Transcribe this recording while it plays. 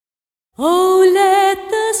Oh, let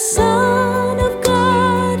the Son of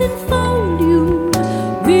God enfold you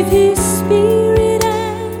with His Spirit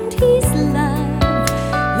and His love.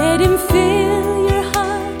 Let Him fill your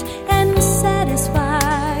heart and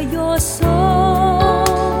satisfy your soul.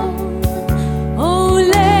 Oh,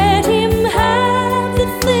 let Him have the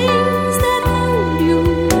things that hold you,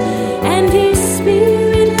 and His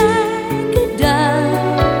Spirit like a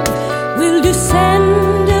dove will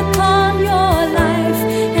descend upon your life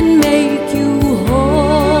and make you whole.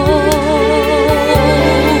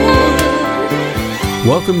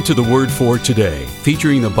 Welcome to the Word for Today,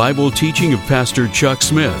 featuring the Bible teaching of Pastor Chuck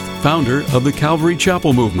Smith, founder of the Calvary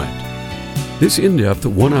Chapel Movement. This in-depth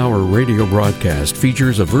one-hour radio broadcast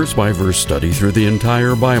features a verse-by-verse study through the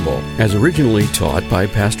entire Bible, as originally taught by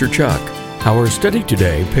Pastor Chuck. Our study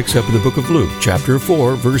today picks up in the book of Luke, chapter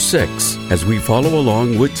 4, verse 6, as we follow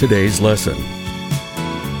along with today's lesson.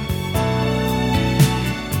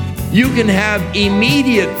 You can have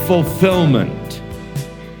immediate fulfillment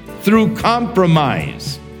through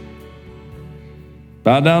compromise.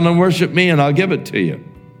 Bow down and worship me, and I'll give it to you.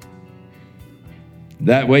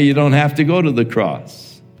 That way you don't have to go to the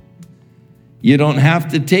cross. You don't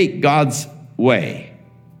have to take God's way.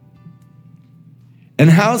 And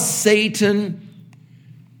how Satan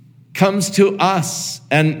comes to us,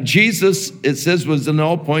 and Jesus, it says, was in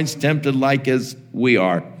all points tempted like as we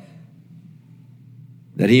are,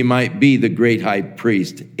 that he might be the great high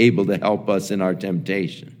priest, able to help us in our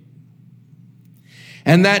temptation.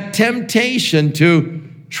 And that temptation to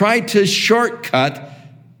try to shortcut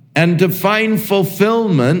and to find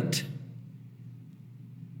fulfillment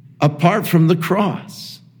apart from the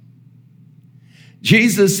cross.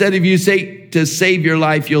 Jesus said, if you say to save your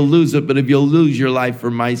life, you'll lose it, but if you'll lose your life for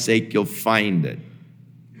my sake, you'll find it.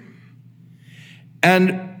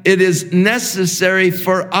 And it is necessary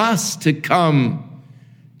for us to come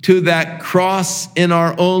to that cross in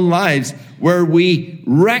our own lives, where we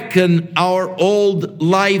reckon our old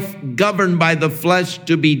life governed by the flesh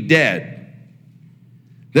to be dead,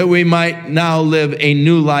 that we might now live a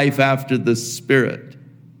new life after the Spirit.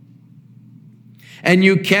 And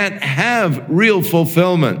you can't have real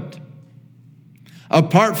fulfillment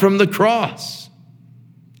apart from the cross.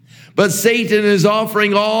 But Satan is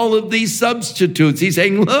offering all of these substitutes. He's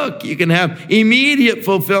saying, look, you can have immediate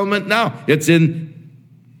fulfillment now. It's in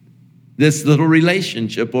this little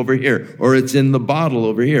relationship over here, or it's in the bottle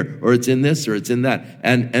over here, or it's in this, or it's in that.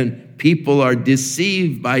 And people are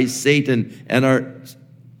deceived by Satan and are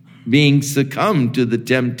being succumbed to the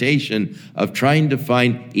temptation of trying to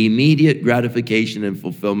find immediate gratification and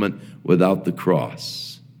fulfillment without the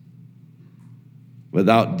cross,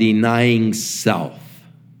 without denying self.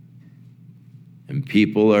 And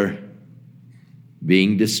people are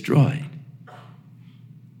being destroyed.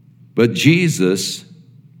 But Jesus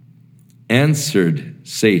answered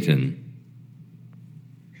Satan,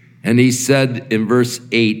 and he said in verse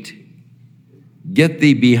 8, "Get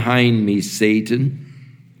thee behind me, Satan,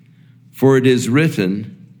 for it is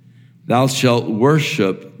written, thou shalt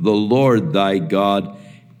worship the Lord thy God,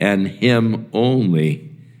 and him only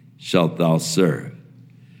shalt thou serve."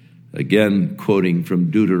 Again, quoting from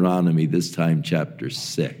Deuteronomy, this time chapter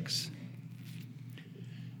 6.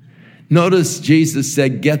 Notice Jesus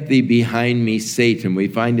said, "Get thee behind me, Satan." We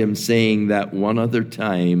find him saying that one other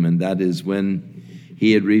time, and that is when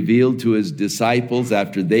he had revealed to his disciples,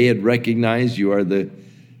 after they had recognized, you are the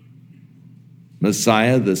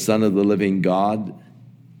Messiah, the Son of the living God.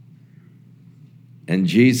 And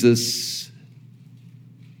Jesus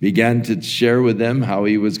began to share with them how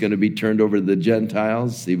he was going to be turned over to the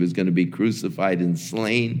Gentiles. He was going to be crucified and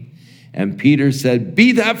slain. And Peter said,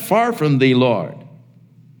 "Be that far from thee, Lord."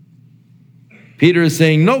 Peter is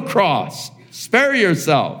saying, no cross, spare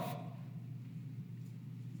yourself.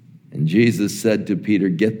 And Jesus said to Peter,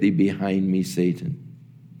 "Get thee behind me, Satan."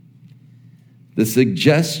 The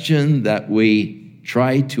suggestion that we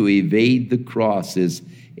try to evade the cross is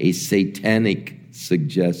a satanic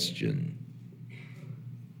suggestion.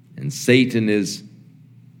 And Satan is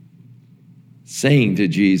saying to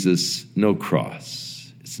Jesus, no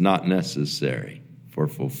cross. It's not necessary for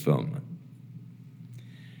fulfillment.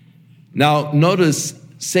 Now, notice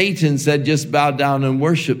Satan said, just bow down and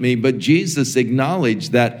worship me. But Jesus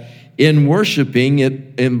acknowledged that in worshiping,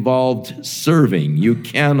 it involved serving. You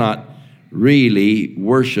cannot really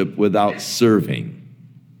worship without serving.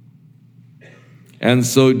 And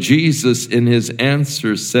so Jesus, in his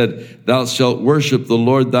answer, said, "Thou shalt worship the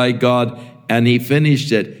Lord thy God," and he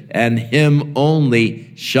finished it, "and him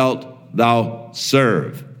only shalt thou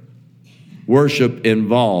serve." Worship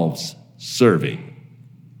involves serving.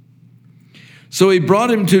 So he brought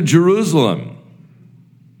him to Jerusalem.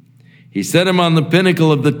 He set him on the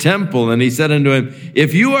pinnacle of the temple, and he said unto him,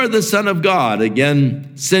 if you are the Son of God,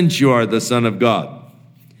 again, since you are the Son of God,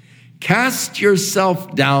 cast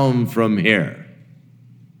yourself down from here.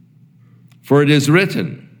 For it is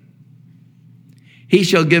written, he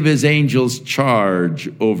shall give his angels charge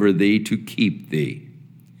over thee to keep thee.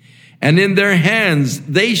 And in their hands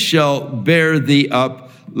they shall bear thee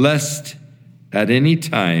up, lest at any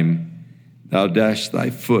time thou dash thy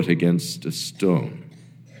foot against a stone.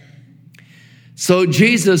 So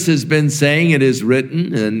Jesus has been saying it is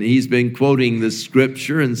written, and he's been quoting the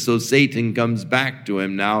scripture, and so Satan comes back to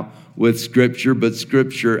him now with scripture, but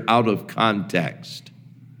scripture out of context,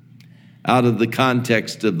 out of the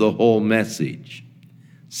context of the whole message.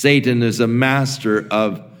 Satan is a master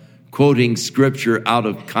of quoting scripture out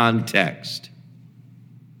of context.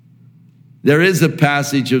 There is a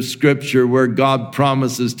passage of scripture where God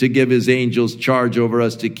promises to give his angels charge over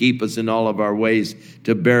us to keep us in all of our ways,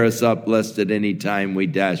 to bear us up, lest at any time we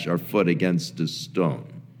dash our foot against a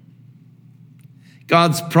stone.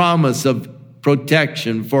 God's promise of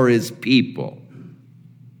protection for his people.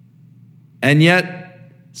 And yet,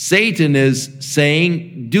 Satan is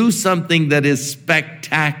saying, do something that is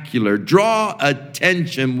spectacular. Draw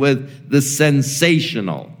attention with the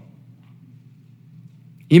sensational.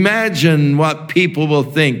 Imagine what people will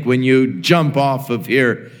think when you jump off of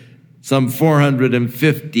here some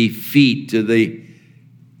 450 feet to the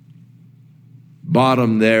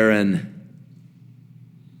bottom there and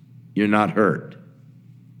you're not hurt.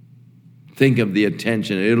 Think of the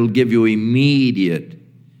attention. It'll give you immediate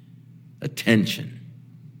attention.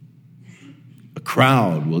 A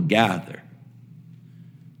crowd will gather.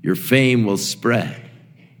 Your fame will spread.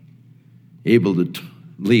 Able to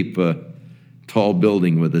leap a tall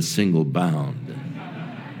building with a single bound.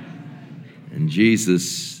 And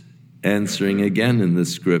Jesus answering again in the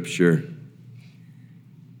scripture,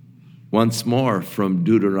 once more from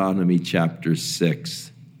Deuteronomy chapter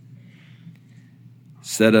 6,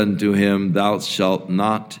 said unto him, thou shalt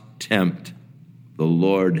not tempt the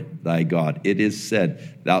Lord thy God. It is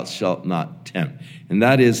said, thou shalt not tempt. And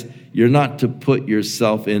that is, you're not to put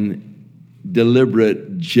yourself in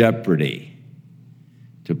deliberate jeopardy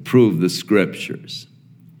to prove the scriptures.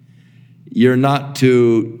 You're not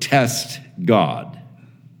to test God.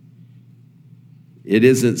 It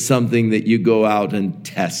isn't something that you go out and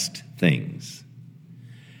test things.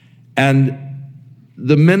 And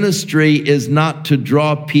the ministry is not to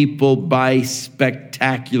draw people by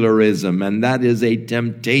spectacularism, and that is a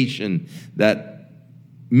temptation that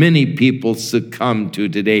many people succumb to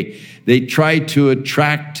today. They try to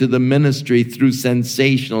attract to the ministry through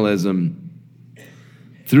sensationalism,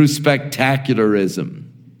 through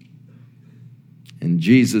spectacularism. And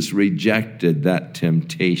Jesus rejected that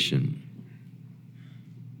temptation.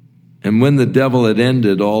 And when the devil had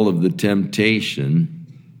ended all of the temptation,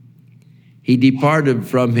 he departed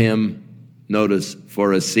from him, notice,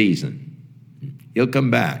 for a season. He'll come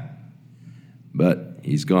back, but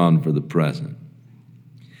he's gone for the present.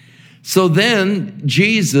 So then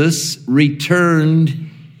Jesus returned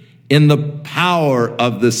in the power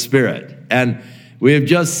of the Spirit. And we have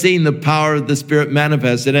just seen the power of the Spirit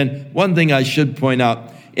manifested. And one thing I should point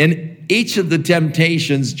out, in each of the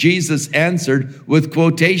temptations, Jesus answered with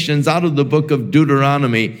quotations out of the book of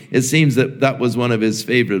Deuteronomy. It seems that that was one of his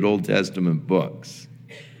favorite Old Testament books.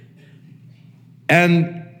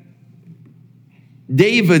 And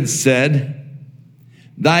David said,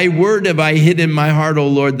 thy word have I hid in my heart, O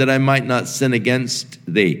Lord, that I might not sin against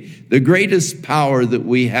thee. The greatest power that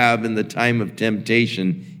we have in the time of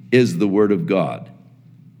temptation is the word of God.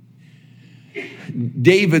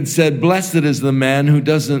 David said, blessed is the man who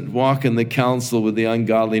doesn't walk in the counsel with the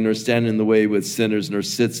ungodly, nor stand in the way with sinners, nor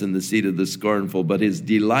sits in the seat of the scornful, but his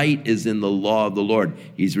delight is in the law of the Lord.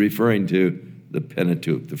 He's referring to the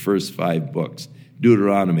Pentateuch, the first 5 books.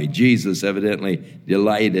 Deuteronomy. Jesus evidently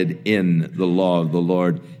delighted in the law of the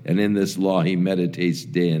Lord, and in this law he meditates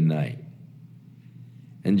day and night.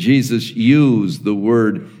 And Jesus used the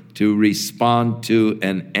word to respond to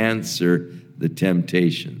and answer the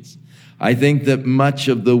temptations. I think that much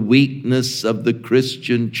of the weakness of the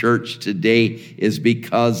Christian church today is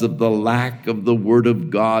because of the lack of the Word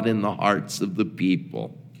of God in the hearts of the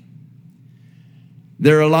people.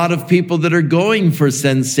 There are a lot of people that are going for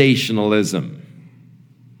sensationalism,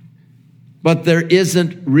 but there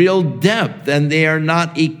isn't real depth, and they are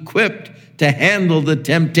not equipped to handle the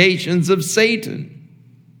temptations of Satan.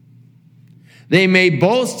 They may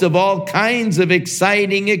boast of all kinds of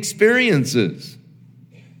exciting experiences.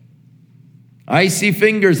 Icy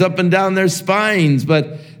fingers up and down their spines,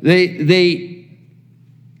 but they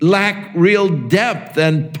lack real depth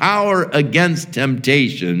and power against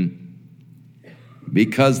temptation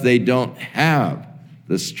because they don't have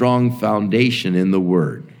the strong foundation in the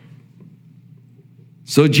Word.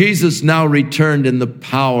 So Jesus now returned in the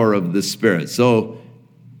power of the Spirit. So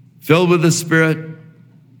filled with the Spirit,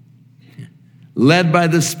 led by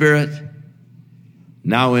the Spirit,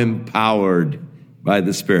 now empowered by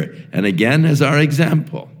the Spirit. And again, as our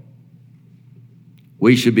example,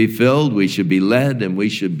 we should be filled, we should be led, and we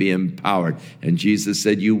should be empowered. And Jesus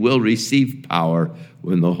said, you will receive power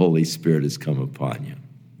when the Holy Spirit has come upon you.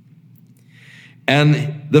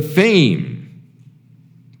 And the fame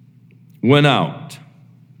went out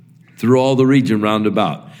through all the region round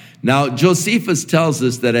about. Now, Josephus tells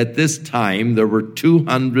us that at this time there were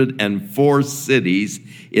 204 cities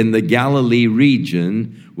in the Galilee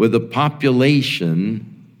region with a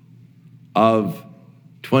population of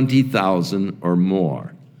 20,000 or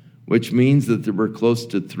more, which means that there were close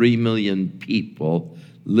to 3 million people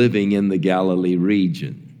living in the Galilee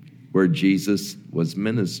region where Jesus was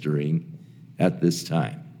ministering at this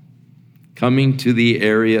time, coming to the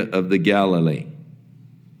area of the Galilee.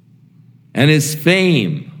 And his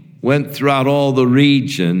fame went throughout all the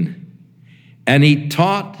region, and he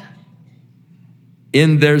taught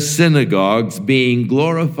in their synagogues, being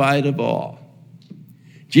glorified of all.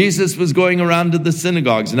 Jesus was going around to the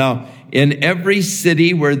synagogues. Now, in every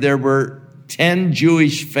city where there were 10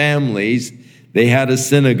 Jewish families, they had a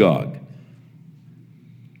synagogue.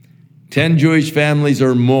 10 Jewish families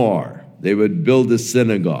or more, they would build a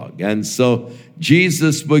synagogue. And so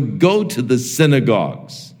Jesus would go to the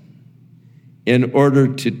synagogues in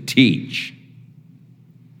order to teach.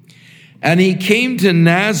 And he came to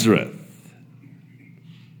Nazareth,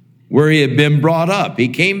 where he had been brought up. He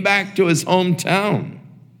came back to his hometown.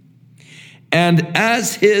 And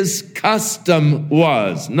as his custom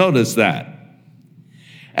was, notice that,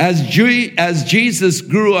 as Jesus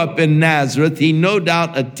grew up in Nazareth, he no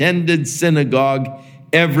doubt attended synagogue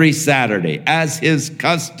every Saturday, as his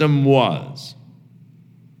custom was.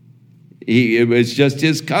 It was just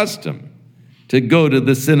his custom to go to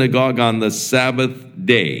the synagogue on the Sabbath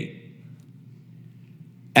day.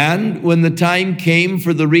 And when the time came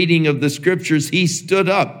for the reading of the scriptures, he stood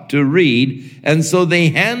up to read. And so they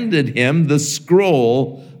handed him the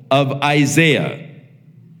scroll of Isaiah.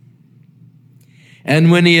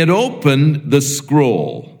 And when he had opened the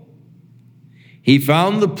scroll, he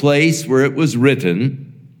found the place where it was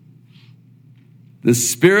written, "The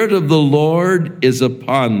Spirit of the Lord is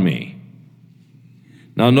upon me."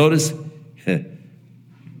 Now notice,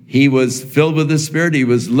 he was filled with the Spirit. He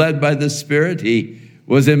was led by the Spirit. He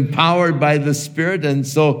was empowered by the Spirit. And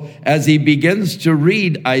so as he begins to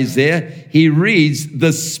read Isaiah, he reads,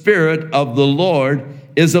 "The Spirit of the Lord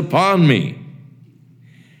is upon me,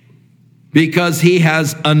 because he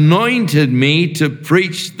has anointed me to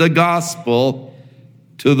preach the gospel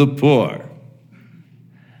to the poor."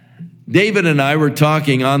 David and I were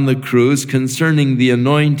talking on the cruise concerning the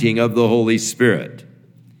anointing of the Holy Spirit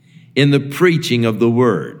in the preaching of the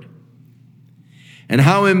word, and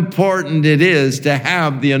how important it is to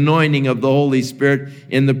have the anointing of the Holy Spirit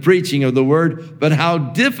in the preaching of the word, but how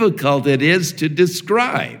difficult it is to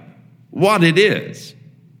describe what it is.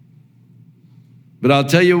 But I'll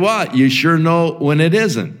tell you what, you sure know when it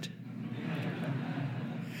isn't.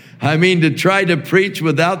 I mean, to try to preach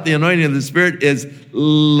without the anointing of the Spirit is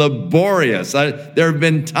laborious. There have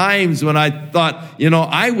been times when I thought,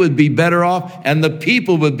 I would be better off and the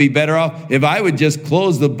people would be better off if I would just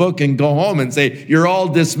close the book and go home and say, "You're all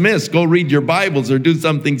dismissed. Go read your Bibles or do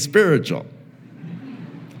something spiritual."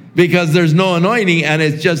 Because there's no anointing, and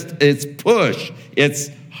it's push.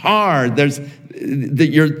 It's hard.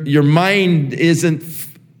 Your mind isn't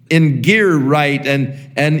in gear right, and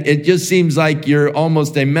it just seems like you're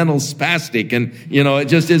almost a mental spastic, and it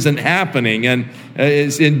just isn't happening, and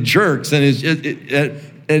it's in jerks, and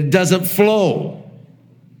it doesn't flow.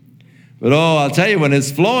 But I'll tell you, when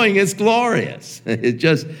it's flowing, it's glorious. It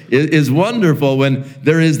just is wonderful when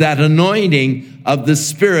there is that anointing of the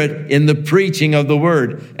Spirit in the preaching of the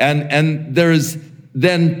word, and there's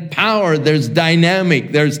then power, there's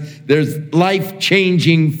dynamic, there's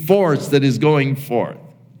life-changing force that is going forth.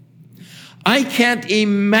 I can't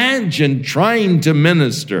imagine trying to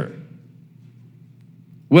minister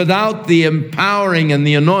without the empowering and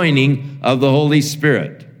the anointing of the Holy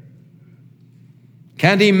Spirit.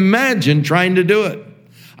 Can't imagine trying to do it.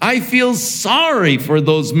 I feel sorry for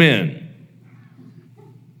those men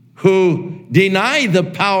who deny the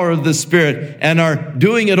power of the Spirit and are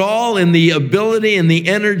doing it all in the ability and the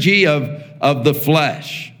energy of the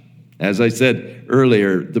flesh. As I said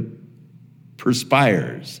earlier, the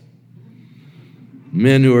perspires.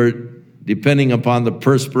 Men who are depending upon the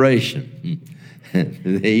perspiration.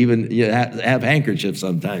 They even have handkerchiefs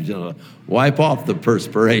sometimes, wipe off the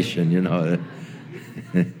perspiration,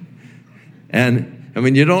 And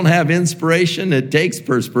when you don't have inspiration, it takes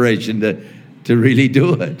perspiration to really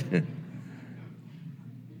do it.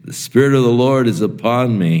 The Spirit of the Lord is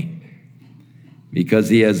upon me because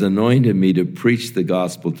he has anointed me to preach the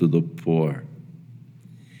gospel to the poor.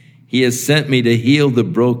 He has sent me to heal the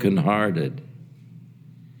brokenhearted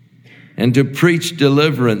and to preach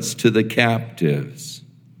deliverance to the captives,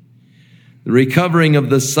 the recovering of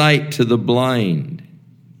the sight to the blind,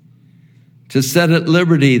 to set at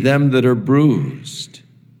liberty them that are bruised,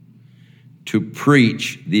 to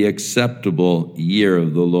preach the acceptable year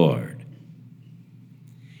of the Lord.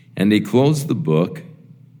 And he closed the book,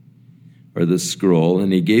 or the scroll,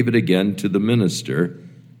 and he gave it again to the minister,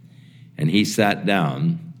 and he sat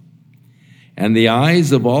down. And the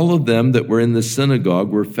eyes of all of them that were in the synagogue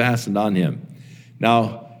were fastened on him.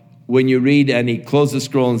 Now, when you read, and he closed the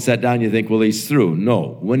scroll and sat down, you think, well, he's through.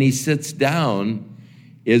 No, when he sits down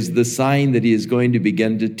is the sign that he is going to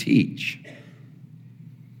begin to teach.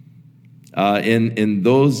 In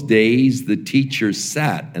those days, the teacher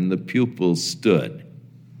sat and the pupils stood.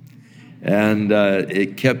 And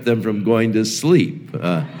it kept them from going to sleep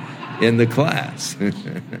in the class.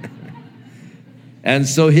 And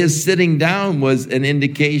so his sitting down was an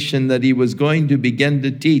indication that he was going to begin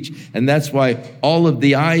to teach. And that's why all of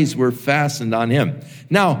the eyes were fastened on him.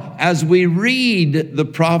 Now, as we read the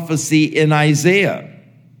prophecy in Isaiah,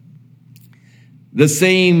 the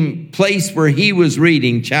same place where he was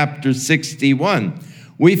reading, chapter 61,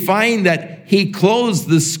 we find that he closed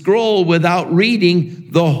the scroll without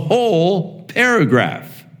reading the whole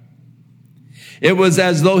paragraph. It was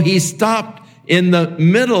as though he stopped in the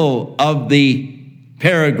middle of the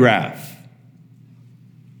paragraph.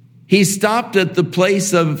 He stopped at the place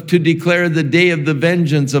to declare the day of the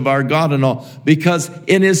vengeance of our God and all, because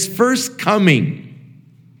in his first coming,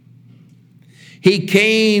 he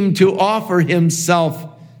came to offer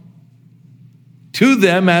himself to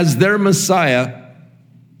them as their Messiah,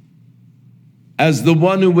 as the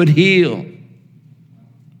one who would heal,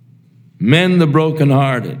 mend the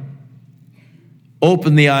brokenhearted,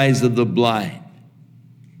 open the eyes of the blind.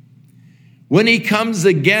 When he comes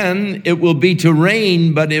again, it will be to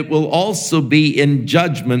reign, but it will also be in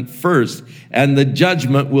judgment first, and the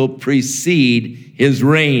judgment will precede his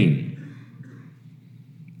reign.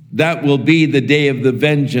 That will be the day of the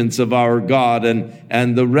vengeance of our God,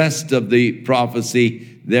 and the rest of the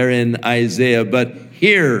prophecy there in Isaiah. But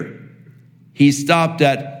here, he stopped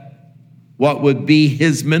at what would be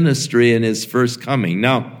his ministry in his first coming.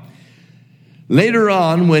 Now, later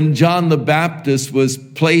on, when John the Baptist was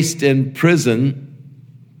placed in prison,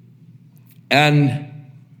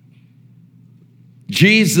 and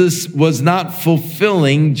Jesus was not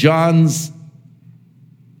fulfilling John's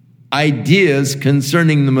ideas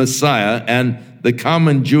concerning the Messiah and the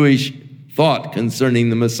common Jewish thought concerning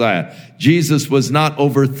the Messiah. Jesus was not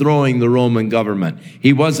overthrowing the Roman government.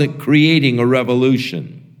 He wasn't creating a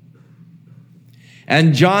revolution.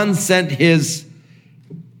 And John sent his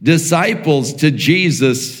disciples to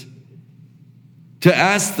Jesus to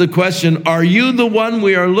ask the question, are you the one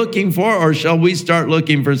we are looking for, or shall we start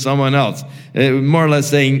looking for someone else? More or less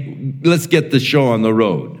saying, let's get the show on the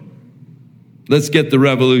road. Let's get the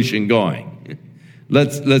revolution going.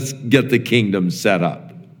 Let's get the kingdom set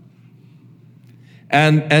up.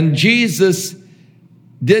 And Jesus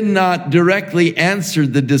did not directly answer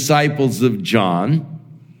the disciples of John,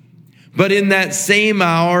 but in that same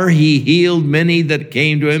hour, he healed many that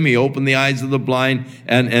came to him. He opened the eyes of the blind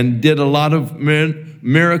and did a lot of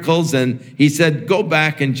miracles. And he said, go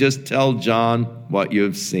back and just tell John what you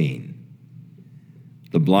have seen.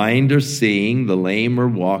 The blind are seeing, the lame are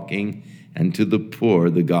walking, and to the poor,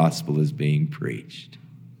 the gospel is being preached.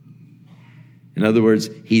 In other words,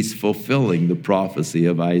 he's fulfilling the prophecy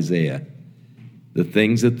of Isaiah, the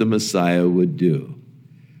things that the Messiah would do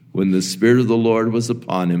when the Spirit of the Lord was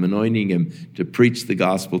upon him, anointing him to preach the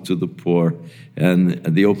gospel to the poor and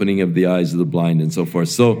the opening of the eyes of the blind and so forth.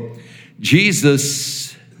 So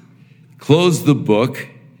Jesus closed the book.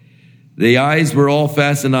 The eyes were all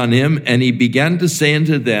fastened on him, and he began to say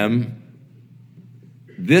unto them,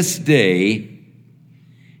 this day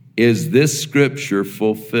is this scripture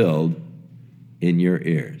fulfilled in your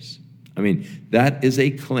ears. I mean, that is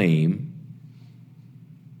a claim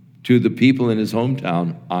to the people in his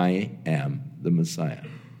hometown. I am the Messiah.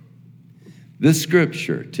 This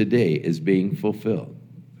scripture today is being fulfilled.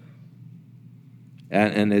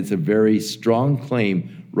 And it's a very strong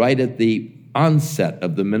claim right at the onset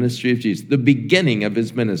of the ministry of Jesus, the beginning of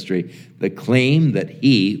his ministry, the claim that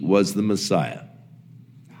he was the Messiah.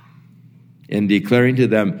 in declaring to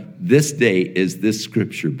them, this day is this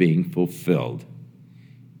scripture being fulfilled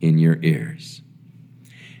in your ears.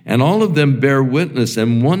 And all of them bear witness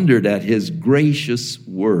and wondered at his gracious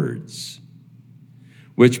words,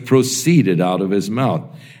 which proceeded out of his mouth.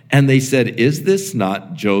 And they said, is this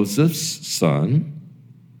not Joseph's son?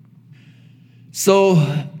 So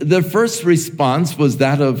the first response was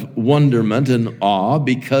that of wonderment and awe,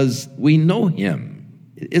 because we know him.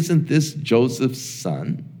 Isn't this Joseph's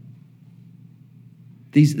son?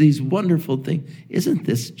 These wonderful things. Isn't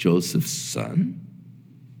this Joseph's son?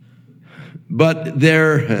 But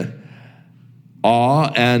their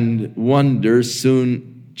awe and wonder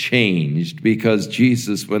soon changed, because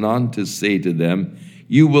Jesus went on to say to them,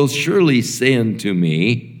 you will surely say unto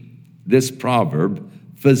me this proverb,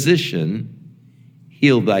 physician,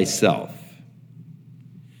 heal thyself.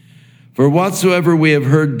 For whatsoever we have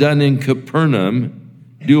heard done in Capernaum,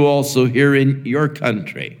 do also here in your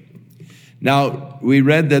country. Now, we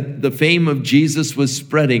read that the fame of Jesus was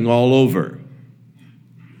spreading all over.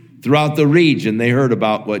 Throughout the region, they heard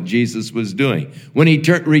about what Jesus was doing. When he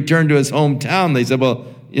returned to his hometown, they said, well,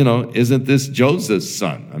 isn't this Joseph's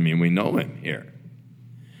son? I mean, we know him here.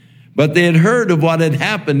 But they had heard of what had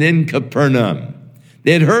happened in Capernaum.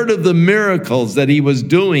 They had heard of the miracles that he was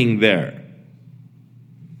doing there.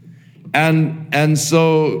 And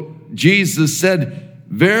so Jesus said,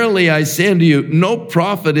 verily I say unto you, no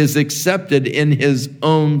prophet is accepted in his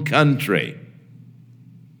own country.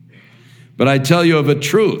 But I tell you of a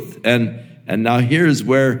truth. And now here's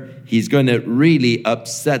where he's going to really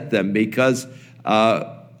upset them, because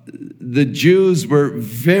the Jews were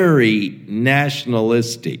very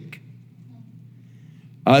nationalistic.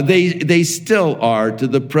 They still are to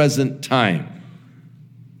the present time.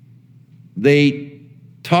 They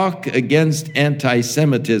talk against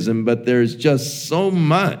anti-Semitism, but there's just so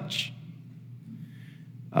much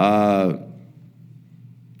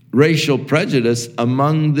racial prejudice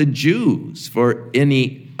among the Jews for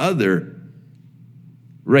any other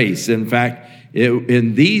race. In fact,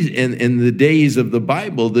 in the days of the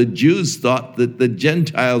Bible, the Jews thought that the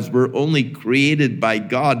Gentiles were only created by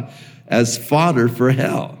God as fodder for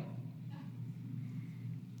hell.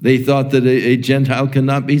 They thought that a Gentile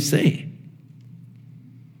cannot be saved.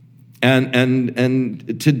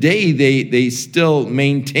 And today they still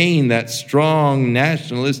maintain that strong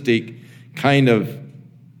nationalistic kind of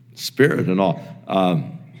spirit and all.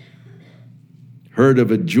 Heard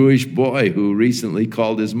of a Jewish boy who recently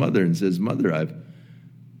called his mother and says, Mother, I've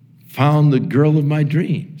found the girl of my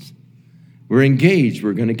dreams. We're engaged.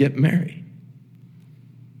 We're going to get married.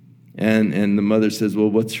 And the mother says, well,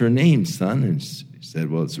 what's her name, son? And she said,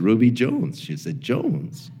 well, it's Ruby Jones. She said,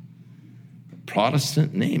 Jones? A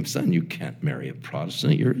Protestant name. Son, you can't marry a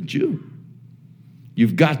Protestant. You're a Jew.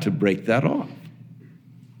 You've got to break that off.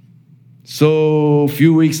 So a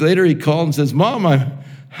few weeks later, he called and says, Mom,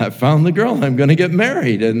 I found the girl. I'm going to get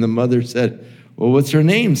married. And the mother said, well, what's her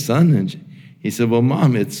name, son? And he said, well,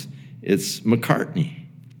 Mom, it's McCartney.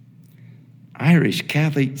 Irish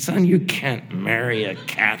Catholic. Son, you can't marry a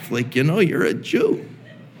Catholic. You're a Jew.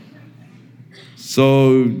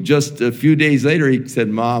 So just a few days later, he said,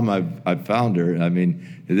 Mom, I've found her. I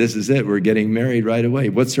mean, this is it. We're getting married right away.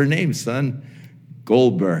 What's her name, son?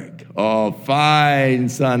 Goldberg. Oh, fine,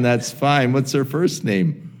 son. That's fine. What's her first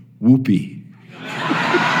name? Whoopi.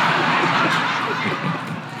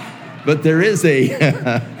 But there is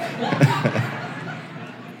a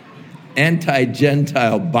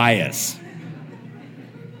anti-Gentile bias.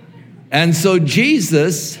 And so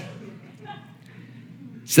Jesus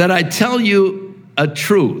said, I tell you a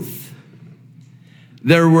truth.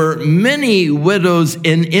 There were many widows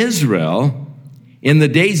in Israel in the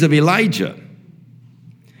days of Elijah,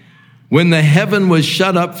 when the heaven was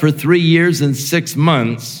shut up for 3 years and 6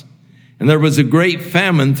 months, and there was a great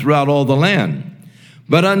famine throughout all the land.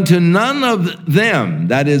 But unto none of them,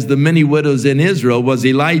 that is the many widows in Israel, was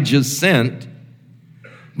Elijah sent,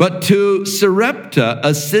 but to Sarepta,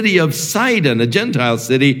 a city of Sidon, a Gentile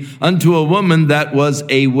city, unto a woman that was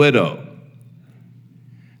a widow.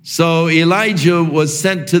 So Elijah was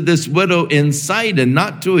sent to this widow in Sidon,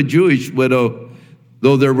 not to a Jewish widow,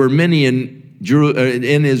 though there were many in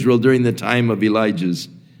Israel during the time of Elijah's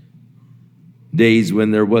days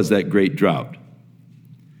when there was that great drought.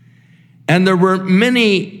 And there were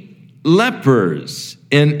many lepers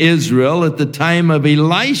in Israel at the time of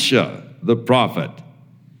Elisha, the prophet.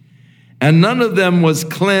 And none of them was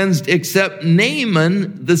cleansed except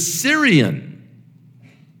Naaman the Syrian.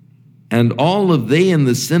 And all of they in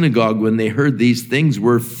the synagogue, when they heard these things,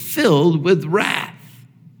 were filled with wrath.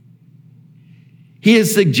 He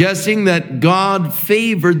is suggesting that God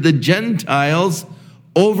favored the Gentiles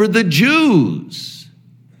over the Jews,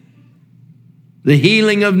 the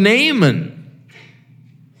healing of Naaman,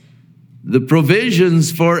 the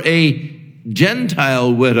provisions for a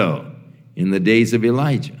Gentile widow in the days of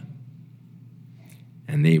Elijah.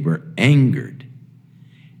 And they were angered.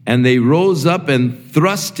 And they rose up and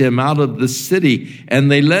thrust him out of the city, and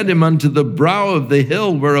they led him unto the brow of the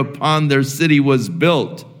hill whereupon their city was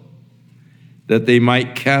built, that they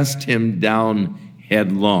might cast him down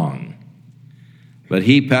headlong. But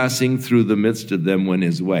he, passing through the midst of them, went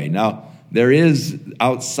his way. Now, there is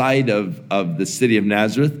outside of the city of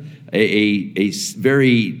Nazareth a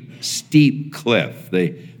very steep cliff.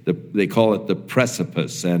 They call it the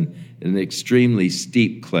precipice, and an extremely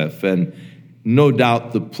steep cliff. And no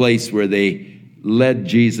doubt the place where they led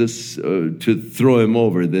Jesus to throw him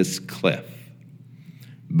over this cliff.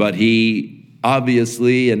 But he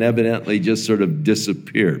obviously and evidently just sort of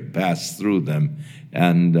disappeared, passed through them,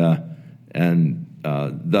 and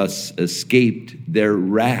thus escaped their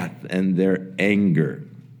wrath and their anger.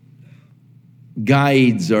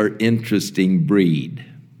 Guides are interesting breed.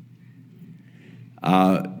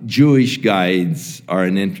 Jewish guides are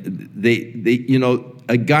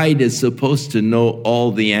a guide is supposed to know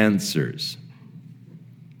all the answers.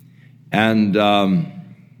 And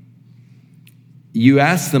you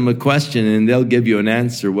ask them a question and they'll give you an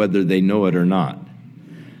answer whether they know it or not.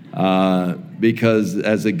 Because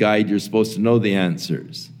as a guide, you're supposed to know the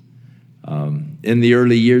answers. In the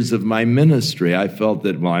early years of my ministry, I felt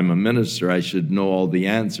that, well, I'm a minister, I should know all the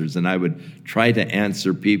answers. And I would try to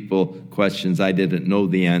answer people questions I didn't know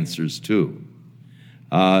the answers to.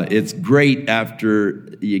 It's great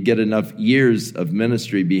after you get enough years of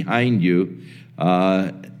ministry behind you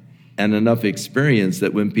and enough experience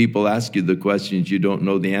that when people ask you the questions you don't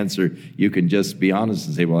know the answer, you can just be honest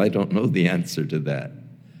and say, well, I don't know the answer to that.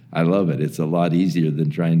 I love it. It's a lot easier than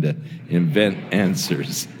trying to invent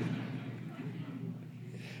answers.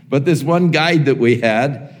 But this one guide that we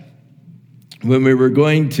had, when we were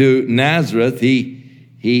going to Nazareth,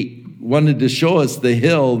 he wanted to show us the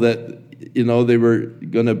hill that, they were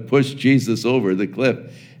going to push Jesus over the cliff.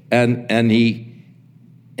 And he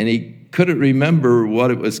couldn't remember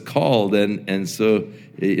what it was called. And so,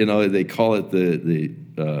 they call it the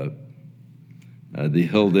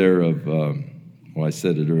hill there of, I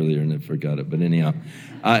said it earlier and I forgot it, but anyhow.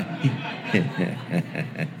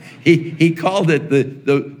 He called it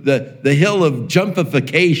the hill of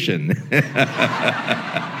jumpification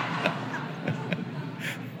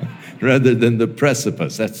rather than the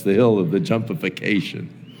precipice. That's the hill of the jumpification.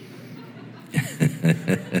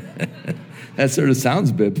 That sort of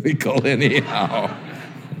sounds biblical anyhow.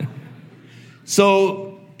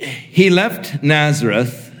 So he left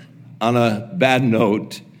Nazareth on a bad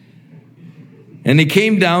note, and he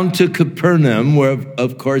came down to Capernaum, where,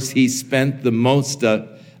 of course, he spent the most of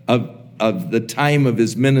the time of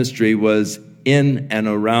his ministry was in and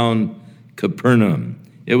around Capernaum.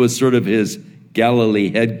 It was sort of his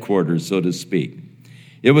Galilee headquarters, so to speak.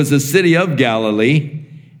 It was a city of Galilee,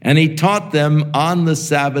 and he taught them on the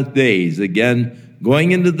Sabbath days. Again,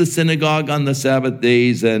 going into the synagogue on the Sabbath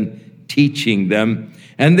days and teaching them.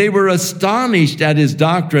 And they were astonished at his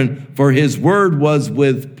doctrine, for his word was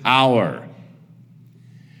with power.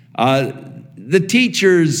 The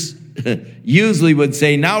teachers usually would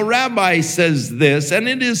say, now Rabbi says this, and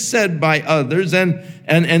it is said by others, and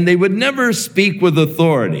they would never speak with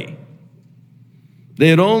authority.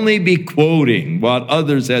 They'd only be quoting what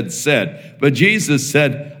others had said. But Jesus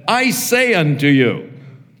said, I say unto you.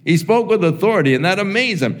 He spoke with authority, and that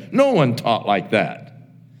amazed them. No one taught like that.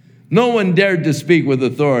 No one dared to speak with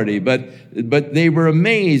authority, but they were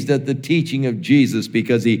amazed at the teaching of Jesus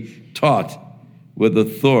because he taught with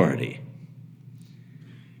authority.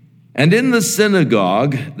 And in the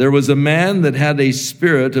synagogue, there was a man that had a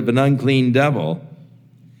spirit of an unclean devil.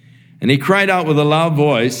 And he cried out with a loud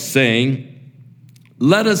voice, saying,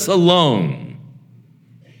 let us alone.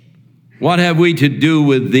 What have we to do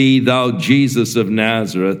with thee, thou Jesus of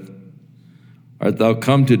Nazareth? Art thou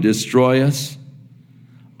come to destroy us?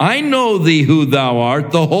 I know thee who thou art,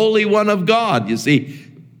 the Holy One of God. You see,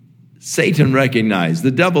 Satan recognized, the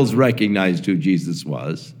devils recognized who Jesus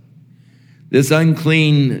was. This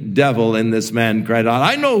unclean devil in this man cried out,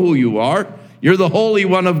 I know who you are. You're the Holy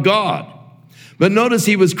One of God. But notice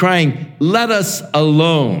he was crying, let us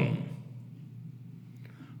alone.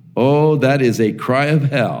 Oh, that is a cry of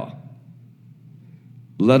hell.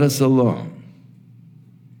 Let us alone.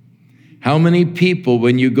 How many people,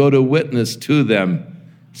 when you go to witness to them,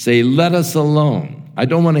 say, let us alone. I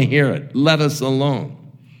don't want to hear it. Let us alone.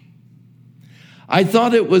 I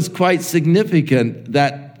thought it was quite significant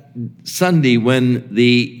that Sunday when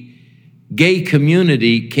the gay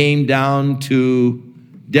community came down to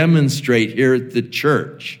demonstrate here at the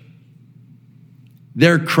church.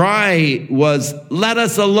 Their cry was, "Let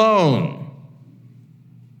us alone."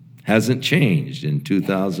 Hasn't changed in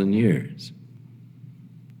 2,000 years.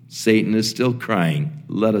 Satan is still crying,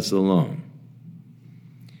 "Let us alone."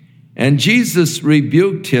 And Jesus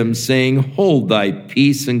rebuked him, saying, "Hold thy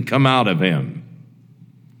peace and come out of him."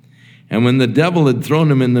 And when the devil had thrown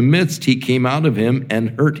him in the midst, he came out of him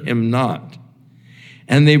and hurt him not.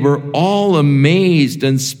 And they were all amazed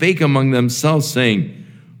and spake among themselves, saying,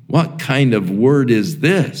 "What kind of word is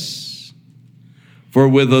this? For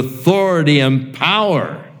with authority and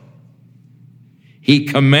power he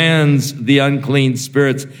commands the unclean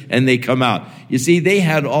spirits, and they come out." You see, they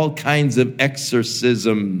had all kinds of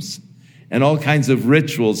exorcisms and all kinds of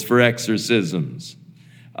rituals for exorcisms.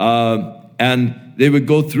 And they would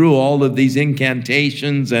go through all of these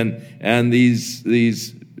incantations and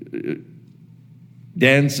these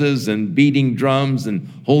dances and beating drums and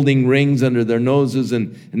holding rings under their noses.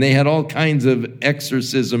 And they had all kinds of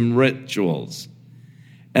exorcism rituals.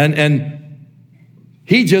 And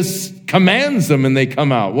he just commands them and they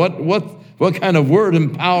come out. What kind of word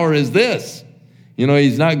and power is this? You know,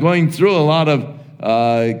 he's not going through a lot of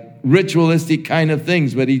ritualistic kind of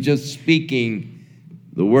things, but he's just speaking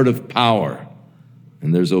the word of power.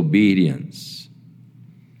 And there's obedience.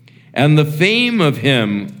 And the fame of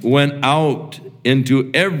him went out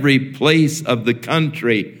into every place of the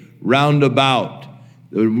country round about.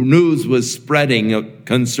 The news was spreading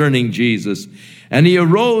concerning Jesus. And he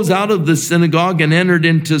arose out of the synagogue and entered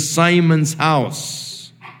into Simon's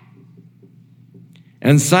house.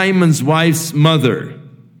 And Simon's wife's mother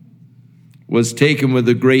was taken with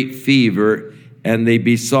a great fever, and they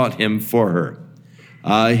besought him for her.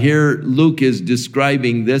 Here Luke is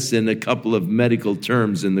describing this in a couple of medical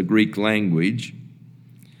terms in the Greek language.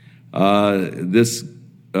 This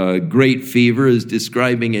great fever is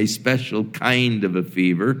describing a special kind of a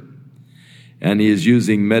fever, and he is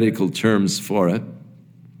using medical terms for it.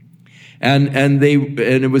 And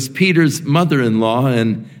it was Peter's mother-in-law,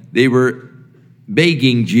 and they were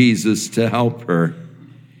begging Jesus to help her.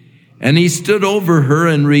 And he stood over her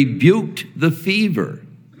and rebuked the fever.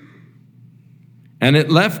 And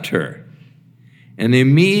it left her. And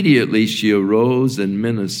immediately she arose and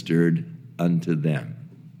ministered unto them.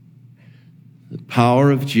 The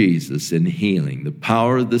power of Jesus in healing. The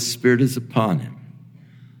power of the Spirit is upon him.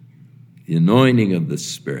 The anointing of the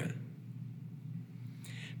Spirit.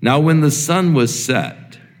 Now when the sun was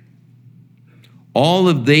set, all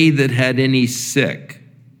of they that had any sick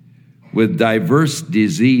with diverse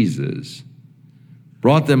diseases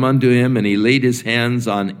brought them unto him, and he laid his hands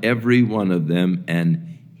on every one of them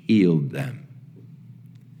and healed them.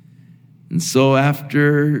 And so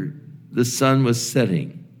after the sun was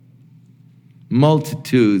setting,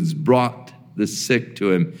 multitudes brought the sick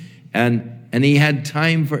to him, and he had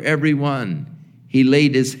time for everyone. He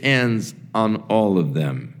laid his hands on all of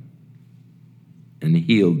them and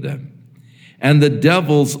healed them. And the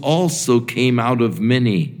devils also came out of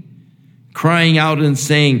many, crying out and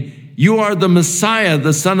saying, "You are the Messiah,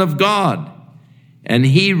 the Son of God." And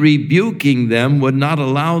he, rebuking them, would not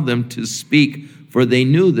allow them to speak, for they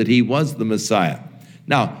knew that he was the Messiah.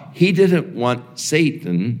 Now, he didn't want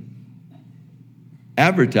Satan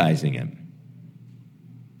advertising him.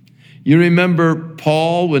 You remember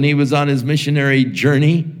Paul when he was on his missionary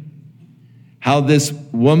journey? How this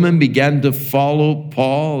woman began to follow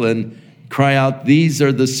Paul and cry out, "These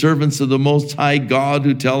are the servants of the Most High God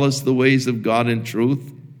who tell us the ways of God in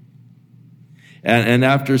truth." And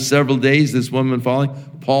after several days, this woman following,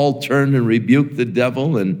 Paul turned and rebuked the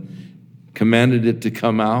devil and commanded it to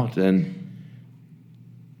come out. And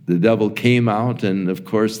the devil came out. And of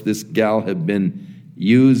course, this gal had been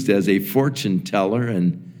used as a fortune teller.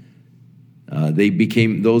 And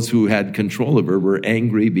those who had control of her were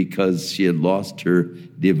angry because she had lost her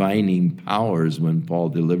divining powers when Paul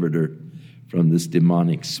delivered her from this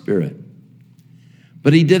demonic spirit.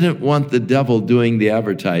 But he didn't want the devil doing the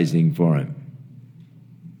advertising for him.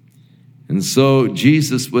 And so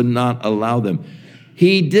Jesus would not allow them.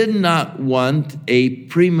 He did not want a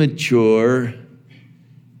premature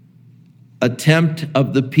attempt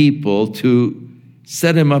of the people to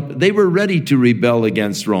set him up. They were ready to rebel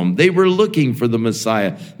against Rome. They were looking for the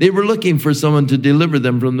Messiah. They were looking for someone to deliver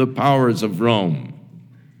them from the powers of Rome.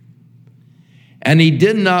 And he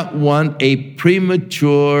did not want a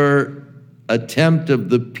premature attempt of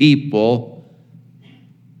the people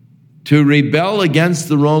to rebel against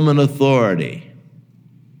the Roman authority.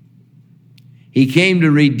 He came to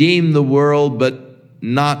redeem the world, but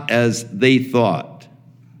not as they thought.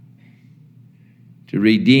 to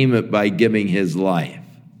redeem it by giving his life.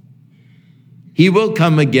 He will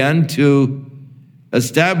come again to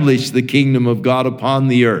establish the kingdom of God upon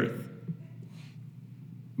the earth.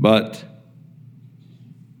 But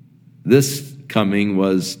this coming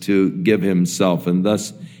was to give himself, and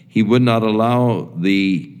thus he would not allow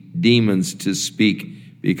the demons to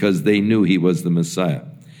speak because they knew he was the Messiah.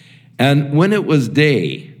 And when it was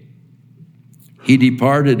day, he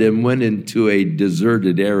departed and went into a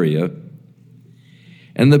deserted area,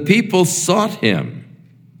 and the people sought him.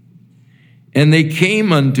 And they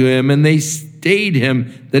came unto him, and they stayed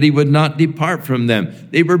him that he would not depart from them.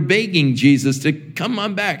 They were begging Jesus to come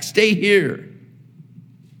on back, stay here.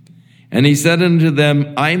 And he said unto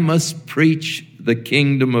them, I must preach the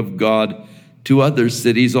kingdom of God to other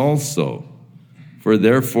cities also, for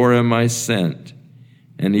therefore am I sent.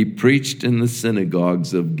 And he preached in the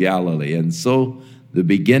synagogues of Galilee. And so the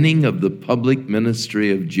beginning of the public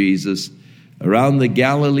ministry of Jesus around the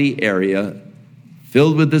Galilee area,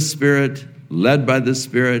 filled with the Spirit, led by the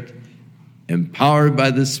Spirit, empowered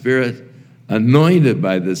by the Spirit, anointed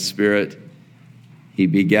by the Spirit, he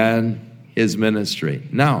began his ministry.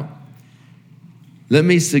 Now, let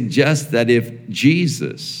me suggest that if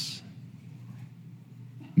Jesus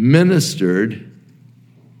ministered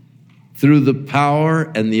through the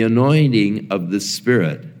power and the anointing of the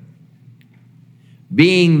Spirit,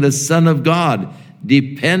 being the Son of God,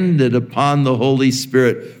 depended upon the Holy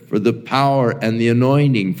Spirit for the power and the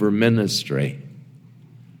anointing for ministry,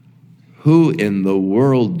 who in the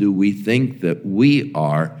world do we think that we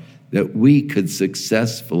are, that we could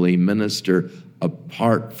successfully minister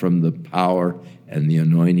apart from the power and the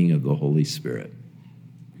anointing of the Holy Spirit?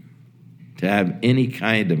 To have any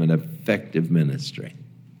kind of an effective ministry,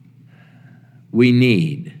 we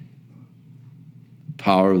need the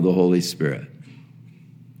power of the Holy Spirit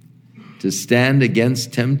to stand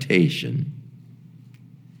against temptation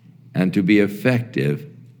and to be effective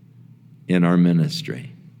in our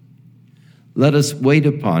ministry. Let us wait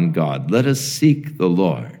upon God. Let us seek the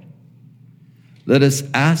Lord. Let us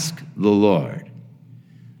ask the Lord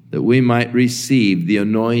that we might receive the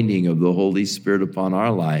anointing of the Holy Spirit upon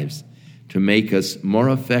our lives to make us more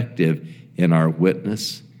effective in our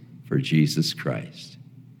witness for Jesus Christ.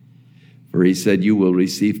 For he said, you will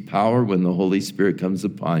receive power when the Holy Spirit comes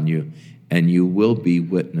upon you, and you will be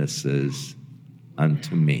witnesses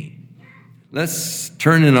unto me. Let's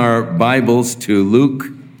turn in our Bibles to Luke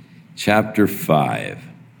chapter 5.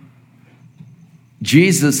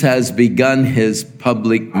 Jesus has begun his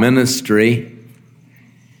public ministry.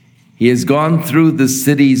 He has gone through the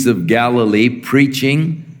cities of Galilee,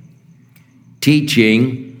 preaching,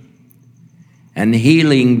 teaching, and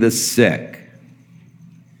healing the sick.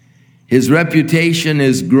 His reputation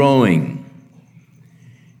is growing.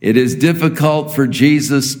 It is difficult for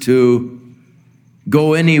Jesus to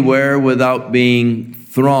go anywhere without being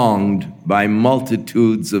thronged by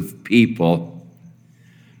multitudes of people.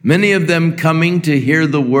 Many of them coming to hear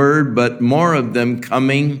the word, but more of them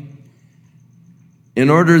coming in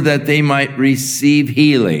order that they might receive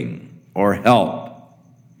healing or help.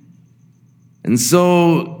 And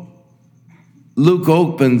so Luke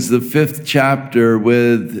opens the 5th chapter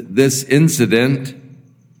with this incident,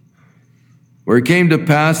 where it came to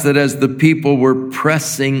pass that as the people were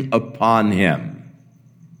pressing upon him.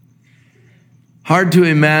 Hard to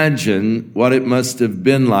imagine what it must have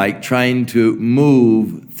been like trying to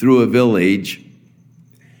move through a village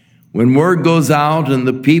when word goes out and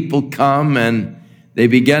the people come and they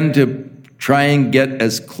begin to try and get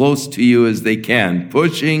as close to you as they can,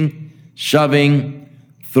 pushing, shoving,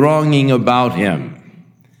 thronging about him.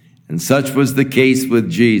 And such was the case with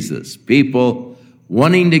Jesus. People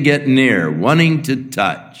wanting to get near, wanting to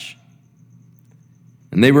touch.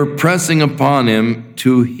 And they were pressing upon him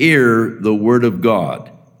to hear the word of God.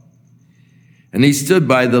 And he stood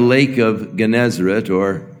by the lake of Gennesaret,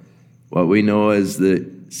 or what we know as the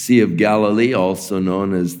Sea of Galilee, also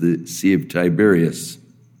known as the Sea of Tiberias.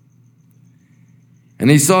 And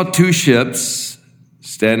he saw 2 ships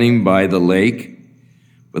standing by the lake,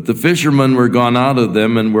 but the fishermen were gone out of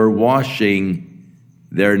them and were washing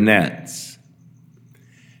their nets.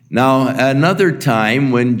 Now, another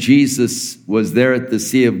time when Jesus was there at the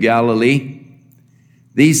Sea of Galilee,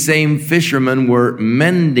 these same fishermen were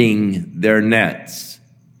mending their nets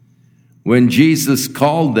when Jesus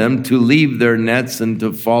called them to leave their nets and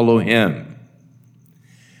to follow him.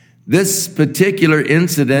 This particular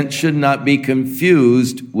incident should not be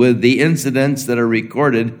confused with the incidents that are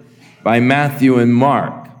recorded by Matthew and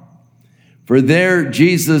Mark. For there,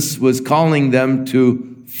 Jesus was calling them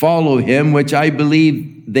to follow him, which I believe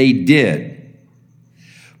they did.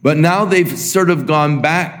 But now they've sort of gone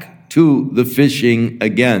back to the fishing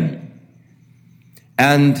again.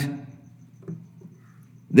 And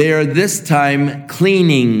they are this time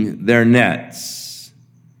cleaning their nets.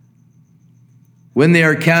 When they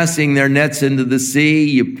are casting their nets into the sea,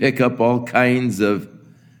 you pick up all kinds of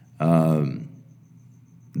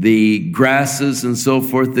the grasses and so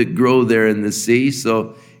forth that grow there in the sea.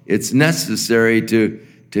 So it's necessary to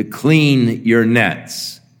clean your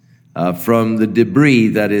nets from the debris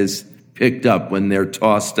that is picked up when they're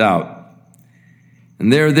tossed out.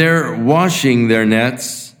 And they're there washing their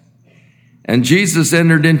nets. And Jesus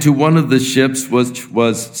entered into one of the ships, which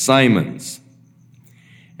was Simon's.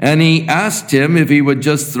 And he asked him if he would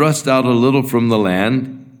just thrust out a little from the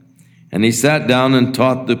land. And he sat down and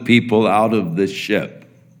taught the people out of the ship.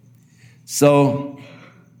 So,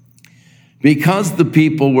 because the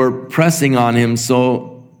people were pressing on him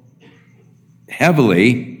so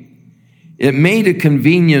heavily, it made a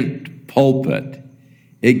convenient pulpit.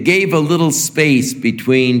 It gave a little space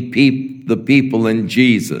between the people and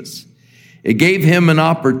Jesus. It gave him an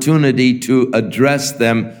opportunity to address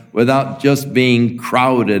them without just being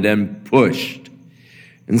crowded and pushed.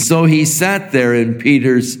 And so he sat there in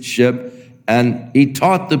Peter's ship and he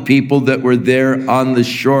taught the people that were there on the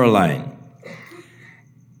shoreline.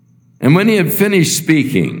 And when he had finished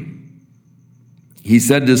speaking, he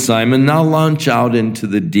said to Simon, "Now launch out into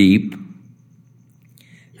the deep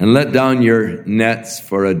and let down your nets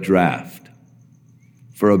for a draft,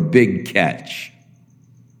 for a big catch,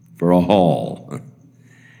 for a haul."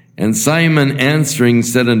 And Simon answering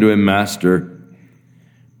said unto him, "Master,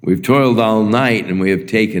 we've toiled all night and we have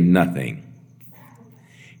taken nothing."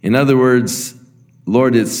 In other words,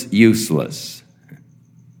 Lord, it's useless.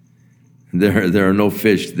 There are no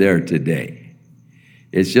fish there today.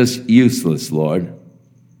 It's just useless, Lord.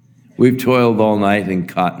 We've toiled all night and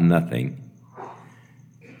caught nothing.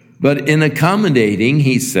 But in accommodating,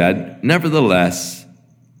 he said, "Nevertheless,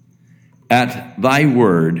 at thy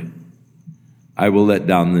word, I will let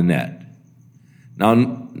down the net."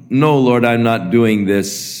 Now, no, Lord, I'm not doing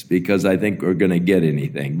this because I think we're going to get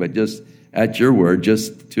anything, but just at your word,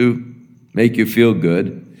 just to make you feel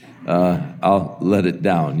good, I'll let it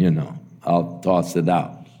down, I'll toss it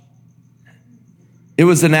out. It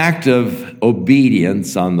was an act of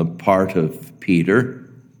obedience on the part of Peter.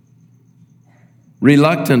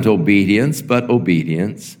 Reluctant obedience, but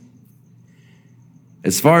obedience.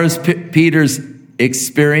 As far as Peter's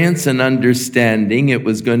experience and understanding, it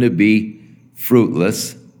was going to be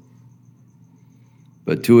fruitless.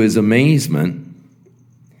 But to his amazement,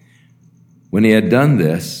 when he had done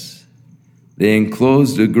this, they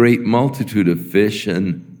enclosed a great multitude of fish,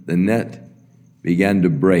 and the net began to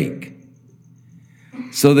break.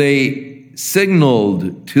 So they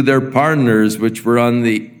signaled to their partners, which were in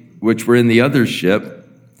the other ship,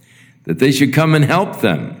 that they should come and help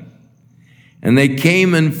them. And they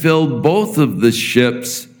came and filled both of the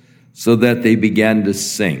ships so that they began to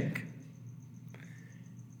sink.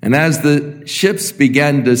 And as the ships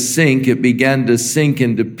began to sink, it began to sink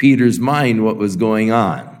into Peter's mind what was going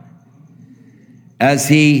on. As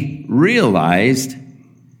he realized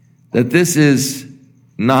that this is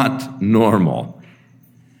not normal.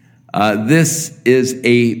 This is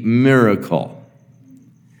a miracle.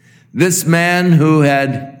 This man who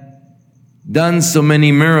had done so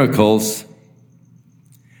many miracles,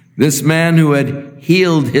 this man who had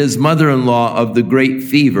healed his mother-in-law of the great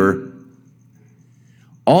fever,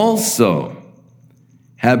 also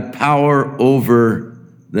had power over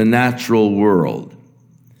the natural world,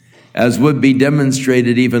 as would be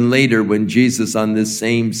demonstrated even later when Jesus on this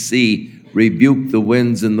same sea rebuked the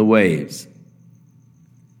winds and the waves.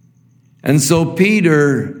 And so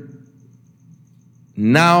Peter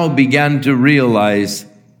now began to realize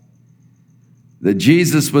that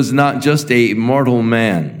Jesus was not just a mortal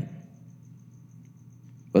man,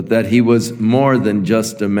 but that he was more than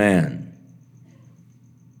just a man.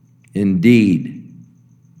 Indeed,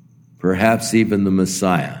 perhaps even the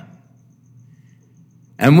Messiah.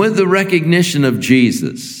 And with the recognition of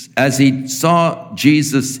Jesus, as he saw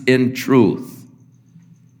Jesus in truth,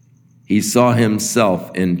 he saw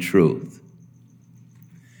himself in truth.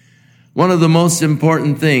 One of the most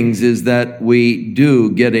important things is that we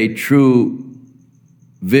do get a true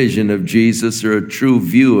vision of Jesus or a true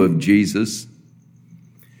view of Jesus,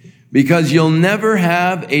 because you'll never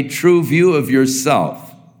have a true view of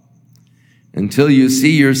yourself until you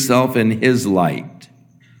see yourself in his light.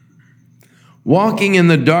 Walking in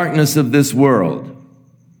the darkness of this world,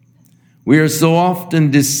 we are so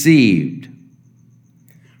often deceived.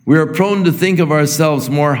 We are prone to think of ourselves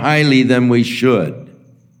more highly than we should.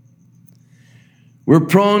 We're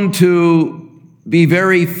prone to be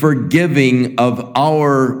very forgiving of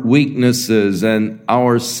our weaknesses and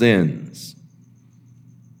our sins.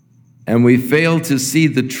 And we fail to see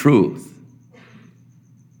the truth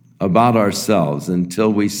about ourselves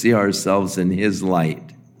until we see ourselves in His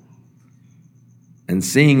light. And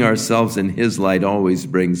seeing ourselves in His light always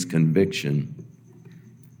brings conviction,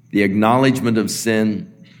 the acknowledgement of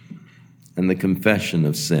sin and the confession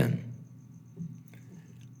of sin.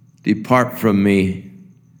 Depart from me,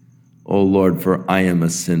 O Lord, for I am a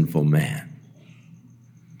sinful man.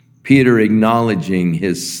 Peter acknowledging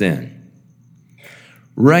his sin,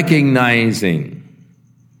 recognizing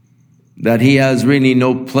that he has really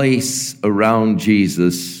no place around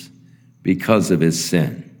Jesus because of his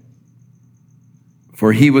sin.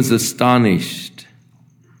 For he was astonished,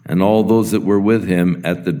 and all those that were with him,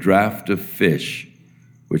 at the draught of fish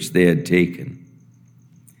which they had taken.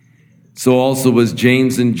 So also was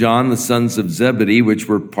James and John, the sons of Zebedee, which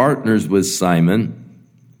were partners with Simon.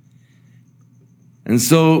 And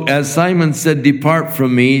so as Simon said, depart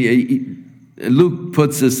from me, Luke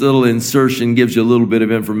puts this little insertion, gives you a little bit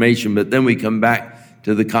of information, but then we come back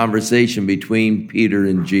to the conversation between Peter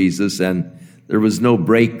and Jesus, and there was no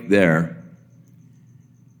break there.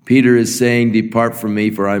 Peter is saying, depart from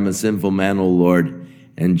me, for I am a sinful man, O Lord.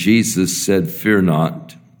 And Jesus said, fear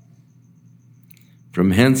not.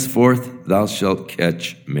 From henceforth thou shalt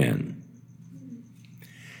catch men.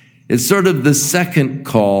 It's sort of the second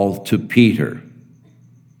call to Peter.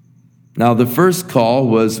 Now, the first call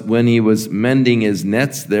was when he was mending his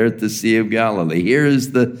nets there at the Sea of Galilee. Here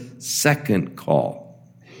is the second call.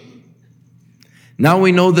 Now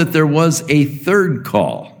we know that there was a third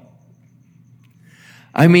call.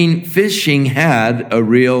 I mean, fishing had a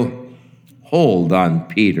real hold on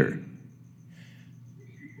Peter.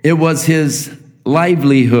 It was his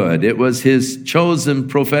livelihood. It was his chosen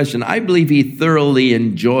profession. I believe he thoroughly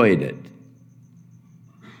enjoyed it.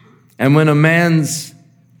 And when a man's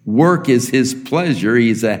work is his pleasure,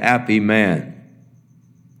 he's a happy man.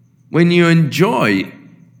 When you enjoy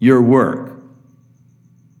your work,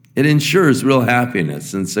 it ensures real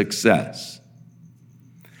happiness and success.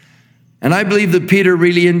 And I believe that Peter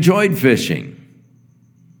really enjoyed fishing.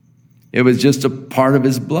 It was just a part of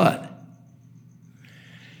his blood.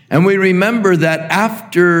 And we remember that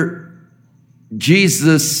after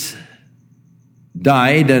Jesus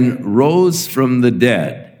died and rose from the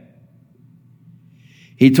dead,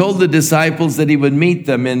 he told the disciples that he would meet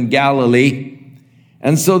them in Galilee.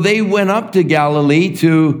 And so they went up to Galilee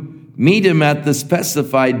to meet him at the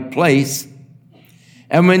specified place.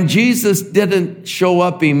 And when Jesus didn't show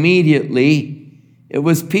up immediately, it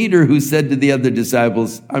was Peter who said to the other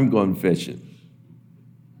disciples, I'm going fishing.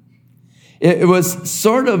 It was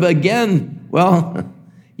sort of, again, well,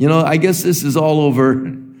 I guess this is all over.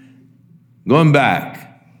 Going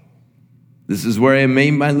back. This is where I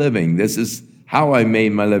made my living. This is how I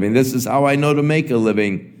made my living. This is how I know to make a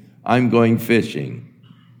living. I'm going fishing.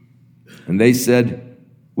 And they said,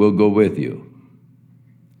 we'll go with you.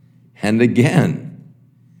 And again,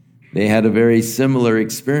 they had a very similar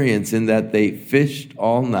experience in that they fished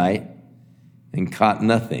all night and caught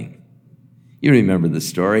nothing. You remember the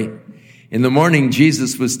story. In the morning,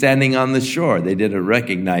 Jesus was standing on the shore. They didn't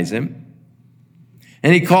recognize him.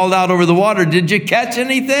 And he called out over the water, did you catch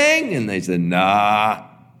anything? And they said, nah.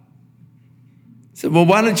 He said, well,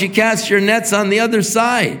 why don't you cast your nets on the other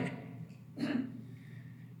side?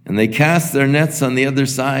 And they cast their nets on the other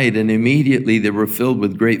side, and immediately they were filled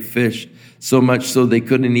with great fish, so much so they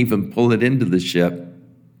couldn't even pull it into the ship.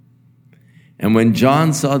 And when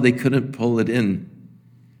John saw they couldn't pull it in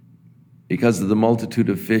because of the multitude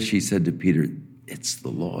of fish, he said to Peter, it's the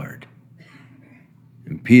Lord.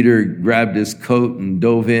 And Peter grabbed his coat and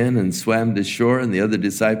dove in and swam to shore, and the other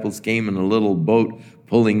disciples came in a little boat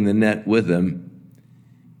pulling the net with him.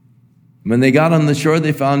 When they got on the shore,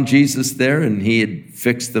 they found Jesus there, and he had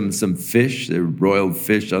fixed them some fish. They were broiled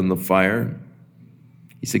fish on the fire.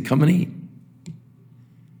 He said, come and eat.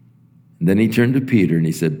 And then he turned to Peter and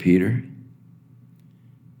he said, Peter,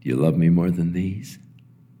 do you love me more than these?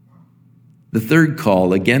 The third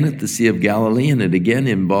call, again at the Sea of Galilee, and it again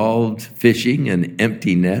involved fishing and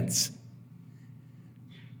empty nets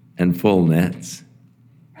and full nets.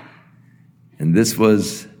 And this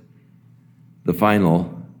was the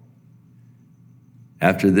final.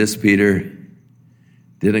 After this, Peter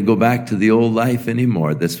didn't go back to the old life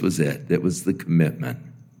anymore. This was it. It was the commitment.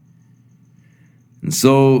 And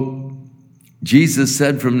so Jesus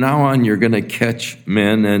said, from now on, you're going to catch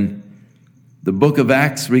men. And the book of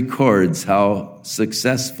Acts records how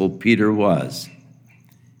successful Peter was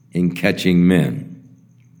in catching men.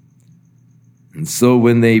 And so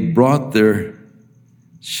when they brought their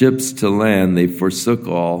ships to land, they forsook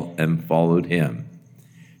all and followed him.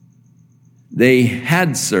 They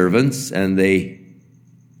had servants, and they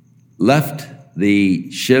left the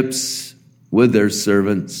ships with their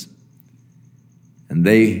servants, and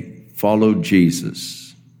they followed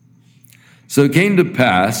Jesus. So it came to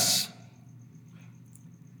pass,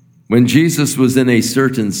 when Jesus was in a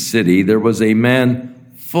certain city, there was a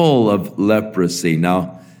man full of leprosy.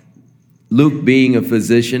 Now, Luke, being a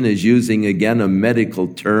physician, is using again a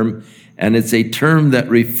medical term, and it's a term that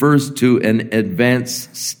refers to an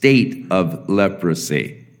advanced state of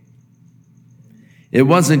leprosy. It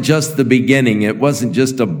wasn't just the beginning. It wasn't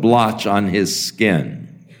just a blotch on his skin.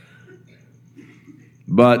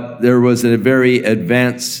 But there was a very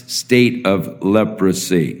advanced state of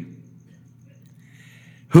leprosy,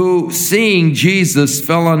 who, seeing Jesus,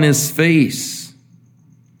 fell on his face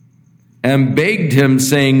and begged him,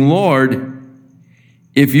 saying, Lord,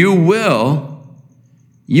 if you will,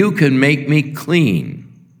 you can make me clean.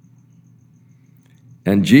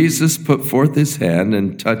 And Jesus put forth his hand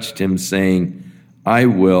and touched him, saying, I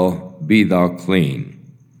will, be thou clean.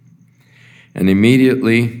 And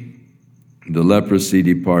immediately the leprosy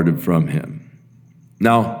departed from him.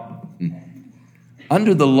 Now,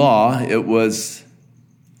 under the law, it was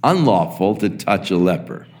unlawful to touch a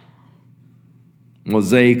leper.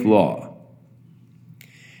 Mosaic law.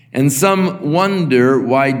 And some wonder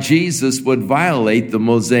why Jesus would violate the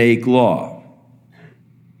Mosaic law.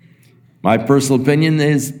 My personal opinion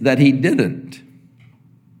is that he didn't.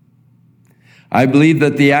 I believe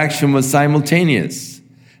that the action was simultaneous.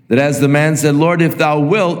 That as the man said, Lord, if thou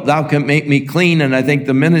wilt, thou can make me clean. And I think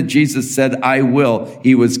the minute Jesus said, I will,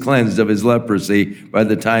 he was cleansed of his leprosy. By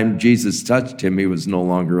the time Jesus touched him, he was no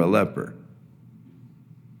longer a leper.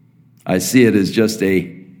 I see it as just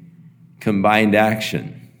a combined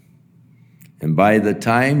action. And by the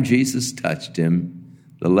time Jesus touched him,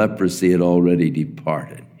 the leprosy had already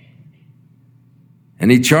departed.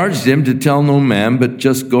 And he charged him to tell no man, but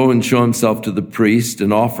just go and show himself to the priest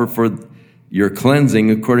and offer for your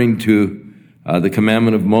cleansing according to the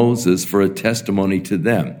commandment of Moses for a testimony to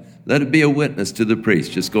them. Let it be a witness to the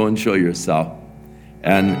priest. Just go and show yourself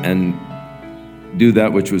and do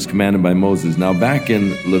that which was commanded by Moses. Now back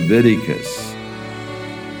in Leviticus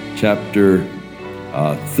chapter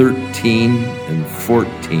 13 and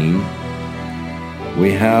 14,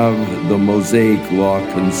 we have the Mosaic law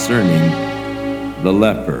concerning the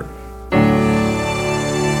leper.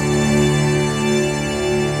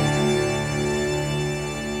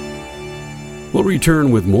 We'll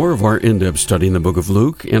return with more of our in-depth study in the book of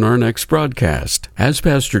Luke in our next broadcast, as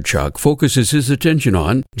Pastor Chuck focuses his attention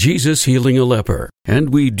on Jesus healing a leper,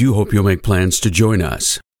 and we do hope you'll make plans to join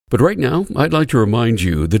us. But right now, I'd like to remind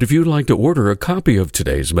you that if you'd like to order a copy of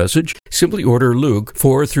today's message, simply order Luke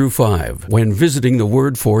 4-5 when visiting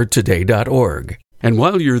thewordfortoday.org. And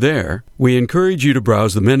while you're there, we encourage you to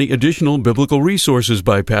browse the many additional biblical resources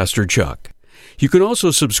by Pastor Chuck. You can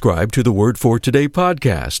also subscribe to the Word for Today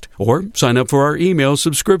podcast or sign up for our email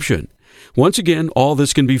subscription. Once again, all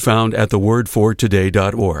this can be found at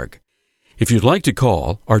thewordfortoday.org. If you'd like to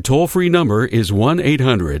call, our toll-free number is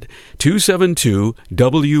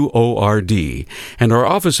 1-800-272-WORD, and our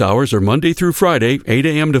office hours are Monday through Friday, 8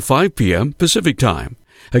 a.m. to 5 p.m. Pacific Time.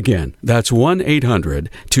 Again, that's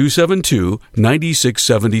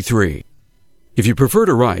 1-800-272-9673. If you prefer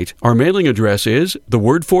to write, our mailing address is The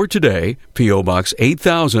Word for Today, P.O. Box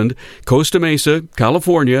 8000, Costa Mesa,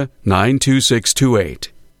 California,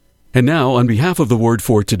 92628. And now, on behalf of The Word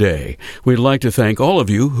for Today, we'd like to thank all of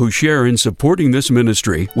you who share in supporting this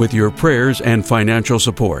ministry with your prayers and financial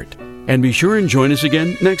support. And be sure and join us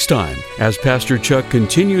again next time as Pastor Chuck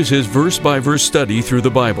continues his verse-by-verse study through the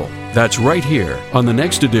Bible. That's right here on the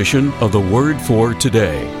next edition of The Word for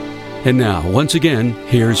Today. And now, once again,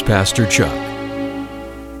 here's Pastor Chuck.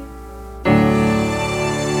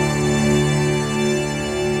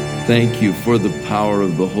 Thank you for the power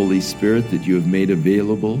of the Holy Spirit that you have made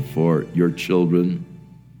available for your children.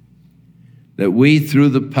 That we, through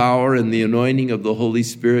the power and the anointing of the Holy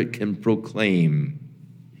Spirit, can proclaim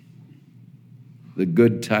the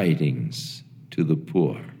good tidings to the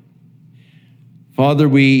poor. Father,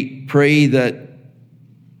 we pray that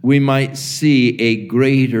we might see a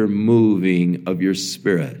greater moving of your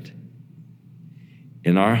Spirit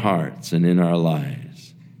in our hearts and in our lives.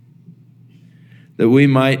 That we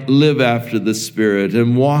might live after the Spirit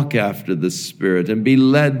and walk after the Spirit and be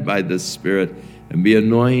led by the Spirit and be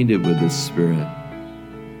anointed with the Spirit.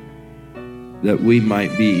 That we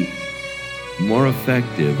might be more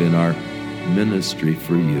effective in our ministry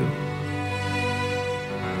for you.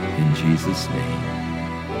 In Jesus' name,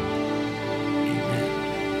 amen.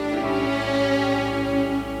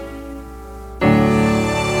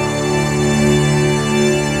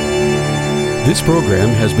 This program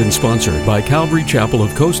has been sponsored by Calvary Chapel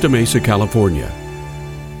of Costa Mesa, California.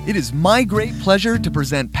 It is my great pleasure to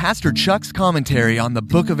present Pastor Chuck's commentary on the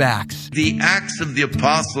book of Acts. The Acts of the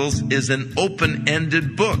Apostles is an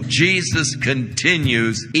open-ended book. Jesus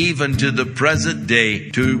continues even to the present day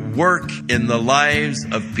to work in the lives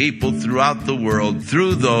of people throughout the world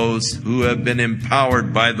through those who have been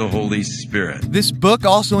empowered by the Holy Spirit. This book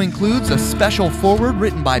also includes a special foreword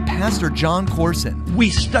written by Pastor John Corson. We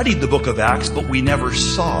studied the book of Acts, but we never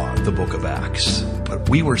saw the book of Acts. But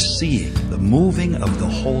we were seeing the moving of the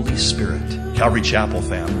Holy Spirit. Calvary Chapel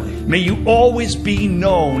family, may you always be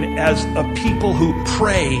known as a people who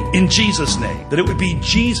pray in Jesus' name. That it would be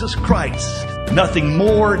Jesus Christ, nothing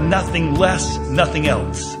more, nothing less, nothing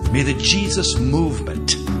else. May the Jesus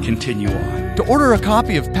movement continue on. To order a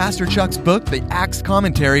copy of Pastor Chuck's book, The Acts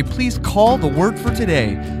Commentary, please call The Word for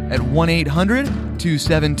Today at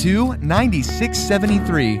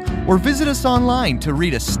 1-800-272-9673 or visit us online to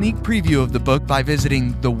read a sneak preview of the book by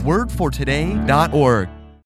visiting thewordfortoday.org.